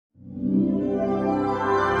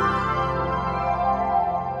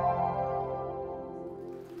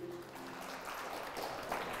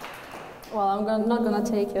Well, not going to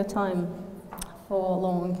take your time for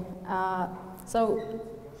long. So,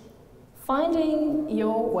 finding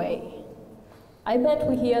your way. I bet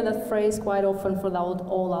we hear that phrase quite often throughout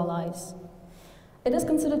all our lives. It is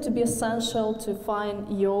considered to be essential to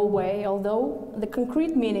find your way, although the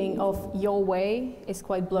concrete meaning of your way is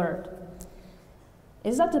quite blurred.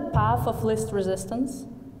 Is that the path of least resistance?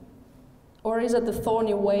 Or is it the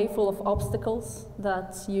thorny way full of obstacles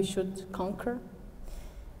that you should conquer?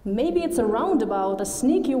 Maybe it's a roundabout, a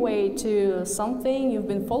sneaky way to something you've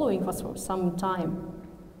been following for some time.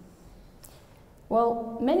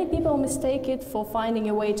 Well, many people mistake it for finding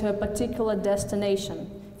a way to a particular destination,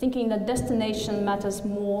 thinking that destination matters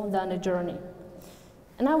more than a journey.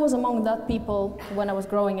 And I was among that people when I was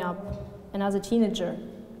growing up, and as a teenager,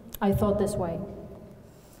 I thought this way.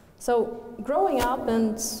 So, growing up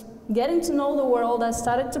and getting to know the world, I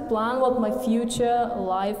started to plan what my future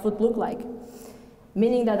life would look like.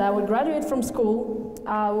 Meaning that I would graduate from school,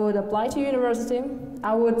 I would apply to university,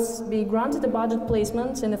 I would be granted a budget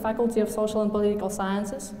placement in the Faculty of Social and Political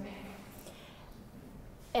Sciences.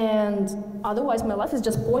 And otherwise my life is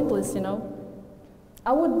just pointless, you know.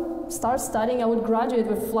 I would start studying, I would graduate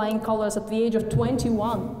with flying colors at the age of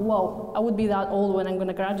 21. Whoa, I would be that old when I'm going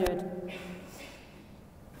to graduate.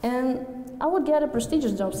 And I would get a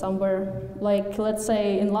prestigious job somewhere, like let's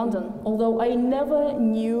say in London, although I never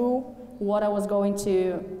knew what I was going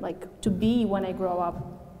to be when I grow up.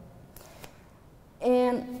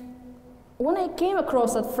 And when I came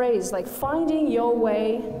across that phrase, like finding your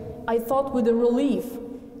way, I thought with a relief,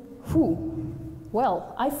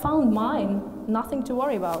 well, I found mine, nothing to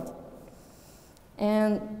worry about.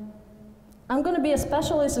 And I'm going to be a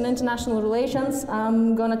specialist in international relations,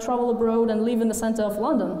 I'm going to travel abroad and live in the center of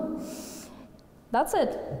London. That's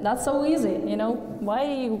it, that's so easy, you know,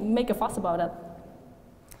 why make a fuss about it?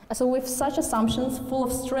 So with such assumptions, full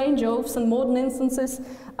of strange oaths and modern instances,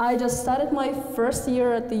 I just started my first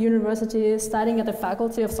year at the university studying at the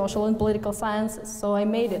Faculty of Social and Political Sciences, so I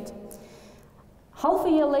made it. Half a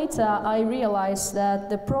year later, I realized that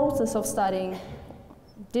the process of studying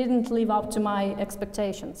didn't live up to my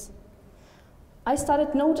expectations. I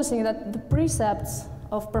started noticing that the precepts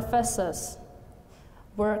of professors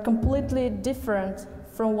were completely different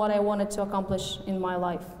from what I wanted to accomplish in my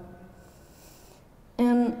life.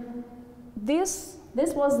 And this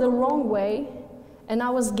was the wrong way, and I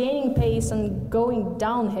was gaining pace and going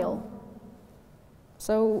downhill.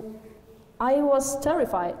 So I was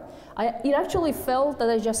terrified. It actually felt that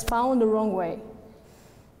I just found the wrong way.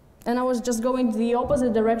 And I was just going the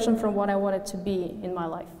opposite direction from what I wanted to be in my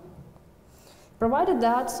life. Provided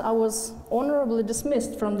that, I was honorably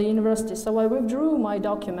dismissed from the university, so I withdrew my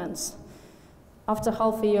documents after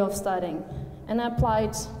half a year of studying, and I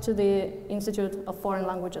applied to the Institute of Foreign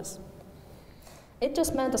Languages. It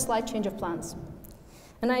just meant a slight change of plans.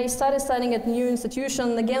 And I started studying at a new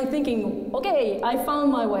institution, again thinking, okay, I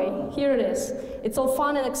found my way, here it is. It's all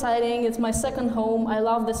fun and exciting, it's my second home, I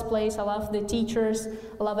love this place, I love the teachers,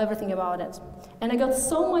 I love everything about it. And I got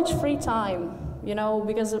so much free time, you know,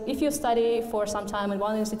 because if you study for some time in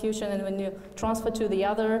one institution and when you transfer to the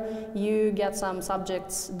other, you get some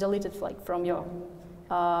subjects deleted from your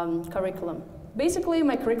curriculum. Basically,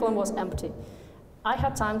 my curriculum was empty. I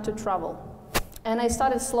had time to travel. And I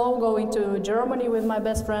started slow going to Germany with my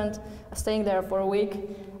best friend, staying there for a week.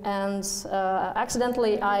 And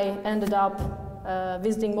accidentally, I ended up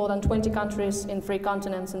visiting more than 20 countries in 3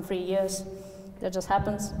 continents in 3 years. That just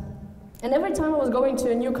happens. And every time I was going to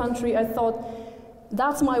a new country, I thought,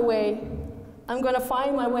 that's my way. I'm going to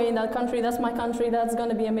find my way in that country. That's my country. That's going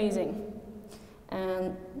to be amazing.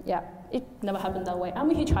 And yeah, it never happened that way. I'm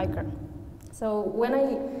a hitchhiker. So when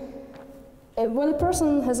a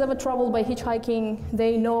person has ever traveled by hitchhiking,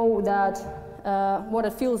 they know that what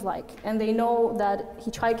it feels like. And they know that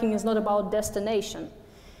hitchhiking is not about destination.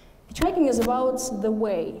 Hitchhiking is about the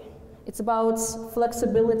way. It's about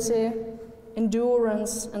flexibility,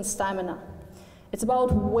 endurance, and stamina. It's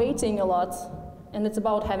about waiting a lot, and it's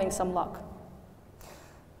about having some luck.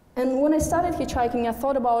 And when I started hitchhiking, I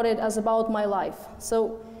thought about it as about my life.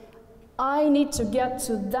 So I need to get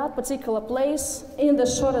to that particular place in the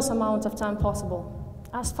shortest amount of time possible,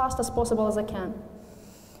 as fast as possible as I can.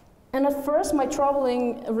 And at first, my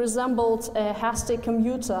traveling resembled a hasty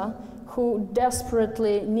commuter who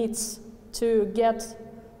desperately needs to get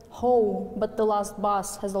home, but the last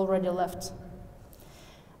bus has already left.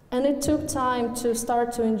 And it took time to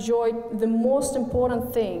start to enjoy the most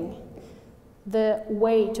important thing, the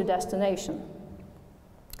way to destination.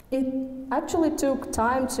 It actually took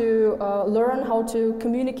time to learn how to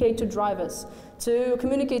communicate to drivers, to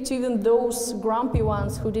communicate to even those grumpy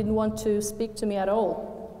ones who didn't want to speak to me at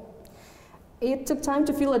all. It took time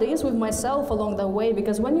to feel at ease with myself along the way,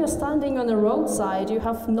 because when you're standing on the roadside, you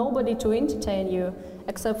have nobody to entertain you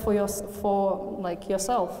except for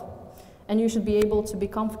yourself, and you should be able to be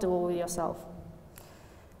comfortable with yourself.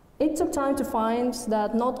 It took time to find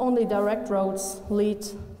that not only direct roads lead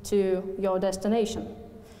to your destination.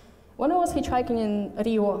 When I was hitchhiking in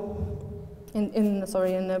Rio, in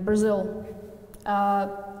Brazil,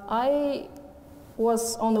 I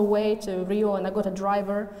was on the way to Rio, and I got a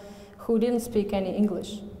driver who didn't speak any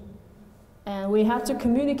English. And we had to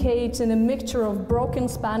communicate in a mixture of broken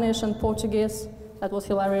Spanish and Portuguese. That was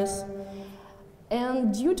hilarious.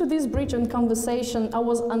 And due to this breach in conversation, I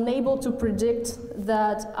was unable to predict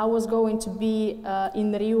that I was going to be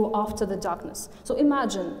in Rio after the darkness. So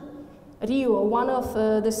imagine, Rio, one of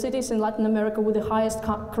the cities in Latin America with the highest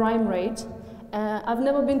crime rate. I've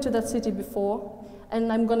never been to that city before,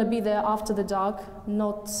 and I'm gonna be there after the dark,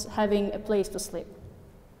 not having a place to sleep.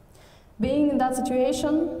 Being in that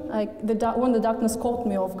situation, when the darkness caught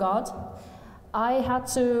me off guard, I had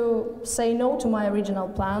to say no to my original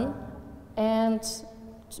plan and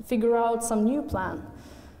figure out some new plan.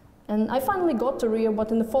 And I finally got to Rio,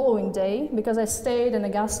 but in the following day, because I stayed in a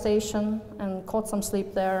gas station and caught some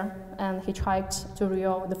sleep there and hitchhiked to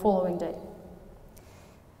Rio the following day.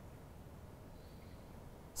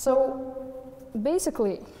 So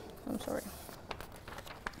basically, I'm sorry.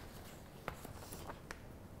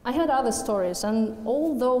 I had other stories, and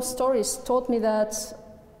all those stories taught me that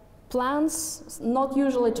plans not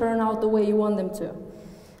usually turn out the way you want them to.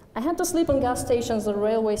 I had to sleep on gas stations or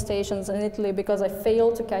railway stations in Italy because I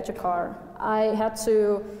failed to catch a car. I had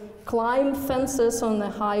to climb fences on the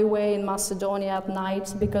highway in Macedonia at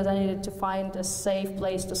night because I needed to find a safe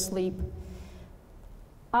place to sleep.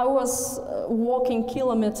 I was walking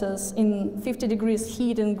kilometers in 50 degrees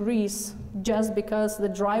heat in Greece just because the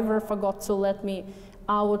driver forgot to let me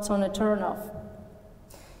out on a turnoff.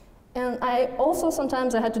 And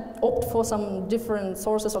sometimes I had to opt for some different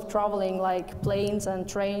sources of traveling, like planes and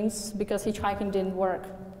trains, because hitchhiking didn't work.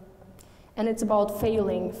 And it's about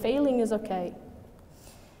failing. Failing is okay.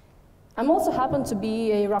 I'm also happen to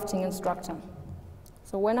be a rafting instructor.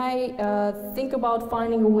 So when I think about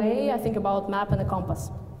finding a way, I think about map and a compass.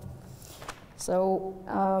 So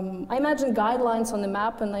I imagine guidelines on the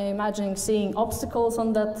map, and I imagine seeing obstacles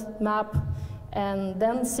on that map, and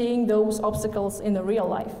then seeing those obstacles in the real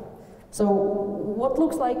life. So what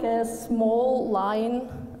looks like a small line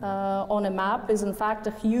on a map is in fact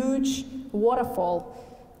a huge waterfall,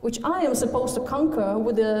 which I am supposed to conquer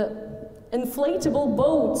with an inflatable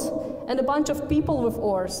boat and a bunch of people with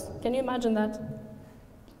oars. Can you imagine that?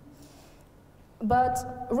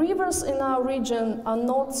 But rivers in our region are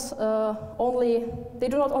not they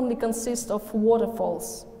do not only consist of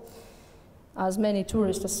waterfalls, as many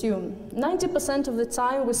tourists assume. 90% of the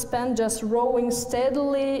time we spend just rowing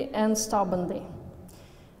steadily and stubbornly.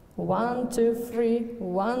 1, 2, 3,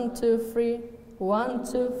 1, 2, 3,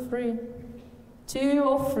 1, 2, 3. 2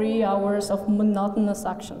 or 3 hours of monotonous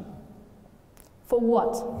action. For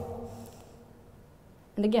what?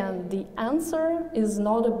 And again, the answer is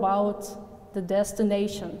not about the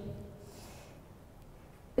destination.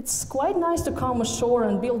 It's quite nice to come ashore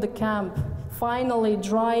and build a camp, finally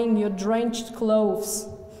drying your drenched clothes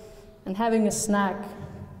and having a snack,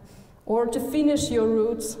 or to finish your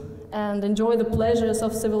route and enjoy the pleasures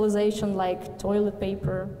of civilization like toilet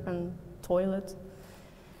paper and toilet.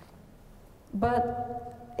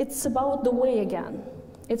 But it's about the way again.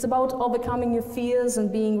 It's about overcoming your fears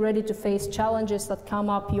and being ready to face challenges that come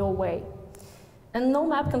up your way. And no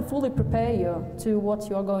map can fully prepare you to what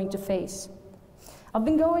you are going to face. I've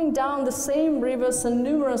been going down the same rivers a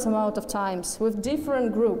numerous amount of times with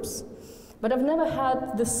different groups, but I've never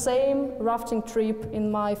had the same rafting trip in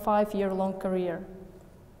my 5-year-long career.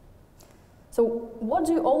 So what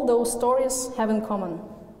do all those stories have in common?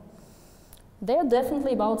 They're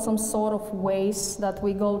definitely about some sort of ways that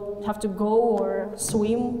we have to go or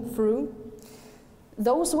swim through.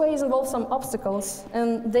 Those ways involve some obstacles,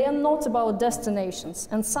 and they are not about destinations,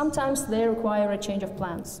 and sometimes they require a change of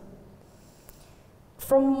plans.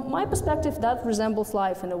 From my perspective, that resembles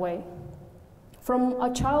life in a way. From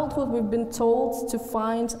our childhood, we've been told to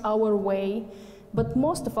find our way, but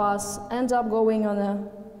most of us end up going on a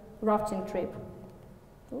rafting trip.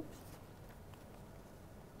 Oops.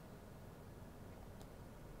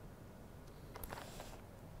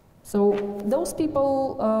 So those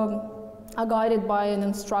people are guided by an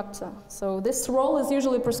instructor. So this role is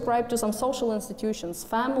usually prescribed to some social institutions,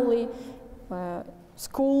 family,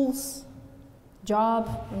 schools,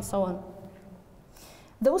 job, and so on.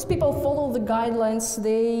 Those people follow the guidelines,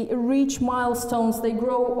 they reach milestones, they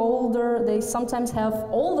grow older, they sometimes have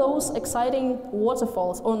all those exciting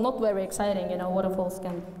waterfalls, or not very exciting, you know, waterfalls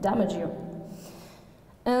can damage you.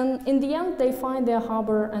 And in the end, they find their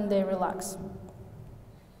harbor and they relax.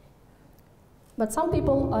 But some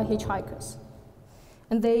people are hitchhikers,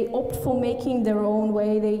 and they opt for making their own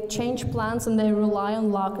way, they change plans and they rely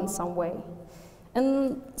on luck in some way.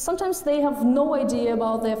 And sometimes they have no idea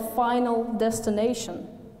about their final destination.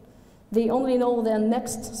 They only know their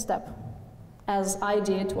next step, as I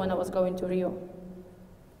did when I was going to Rio.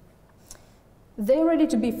 They're ready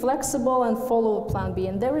to be flexible and follow plan B,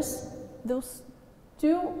 and there is those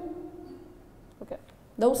two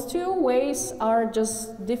ways are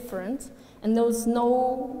just different, and there's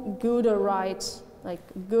no good or right, like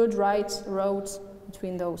good right road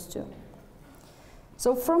between those two.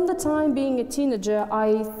 So from the time being a teenager,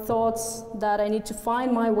 I thought that I need to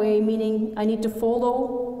find my way, meaning I need to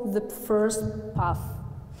follow the first path.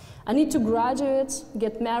 I need to graduate,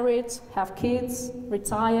 get married, have kids,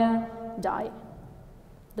 retire, die.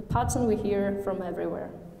 The pattern we hear from everywhere.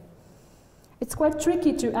 It's quite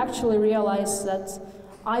tricky to actually realize that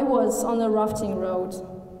I was on a rafting road,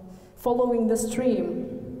 following the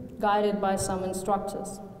stream, guided by some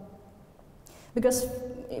instructors. Because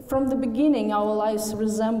from the beginning, our lives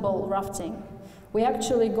resemble rafting. We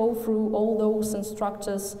actually go through all those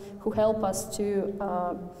instructors who help us to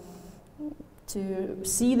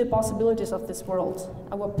see the possibilities of this world.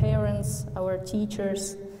 Our parents, our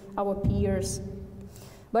teachers, our peers.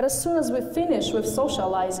 But as soon as we finish with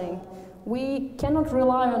socializing, we cannot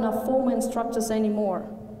rely on our former instructors anymore.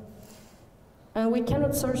 And we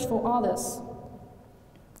cannot search for others.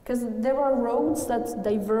 Because there are roads that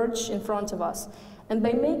diverge in front of us. And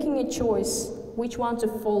by making a choice which one to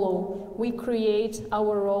follow, we create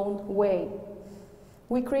our own way.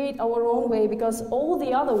 We create our own way because all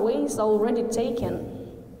the other ways are already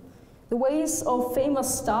taken. The ways of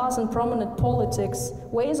famous stars and prominent politics,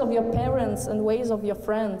 ways of your parents and ways of your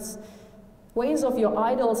friends, ways of your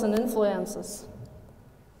idols and influences.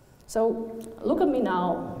 So look at me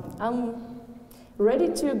now. I'm ready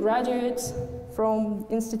to graduate from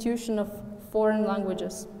Institution of Foreign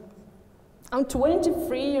Languages. I'm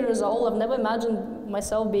 23 years old. I've never imagined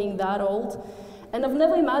myself being that old. And I've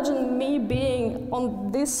never imagined me being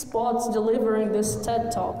on this spot delivering this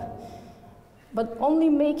TED Talk. But only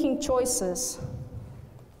making choices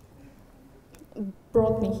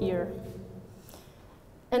brought me here.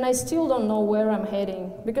 And I still don't know where I'm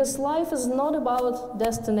heading, because life is not about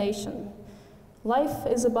destination. Life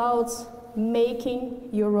is about making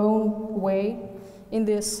your own way in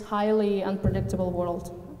this highly unpredictable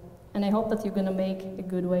world. And I hope that you're going to make a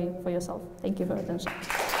good way for yourself. Thank you for your attention.